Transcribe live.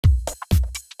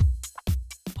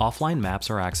Offline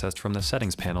maps are accessed from the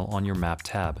Settings panel on your Map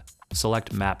tab.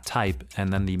 Select Map Type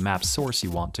and then the map source you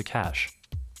want to cache.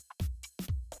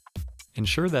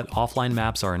 Ensure that offline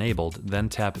maps are enabled, then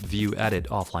tap View Edit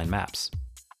Offline Maps.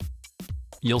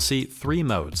 You'll see three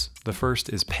modes. The first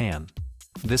is Pan.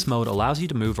 This mode allows you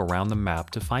to move around the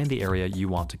map to find the area you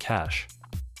want to cache.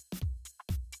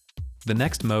 The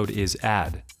next mode is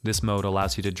Add. This mode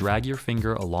allows you to drag your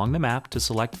finger along the map to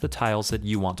select the tiles that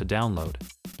you want to download.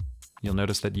 You'll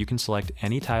notice that you can select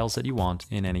any tiles that you want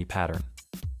in any pattern.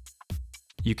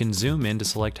 You can zoom in to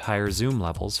select higher zoom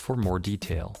levels for more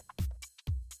detail.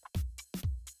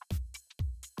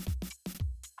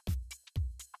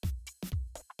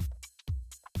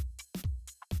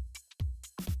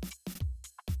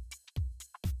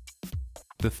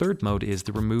 The third mode is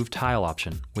the Remove Tile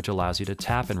option, which allows you to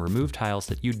tap and remove tiles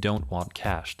that you don't want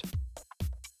cached.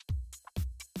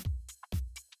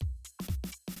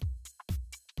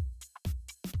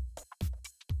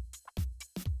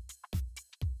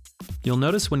 You'll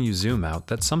notice when you zoom out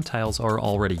that some tiles are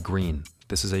already green.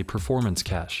 This is a performance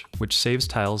cache, which saves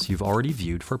tiles you've already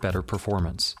viewed for better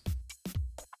performance.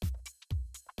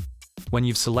 When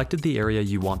you've selected the area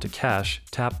you want to cache,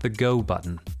 tap the Go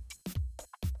button.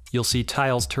 You'll see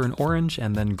tiles turn orange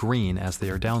and then green as they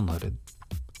are downloaded.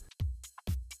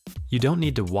 You don't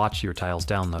need to watch your tiles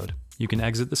download. You can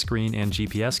exit the screen and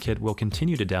GPS Kit will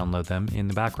continue to download them in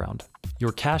the background.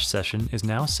 Your cache session is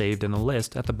now saved in a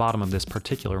list at the bottom of this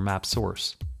particular map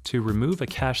source. To remove a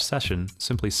cache session,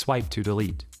 simply swipe to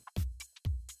delete.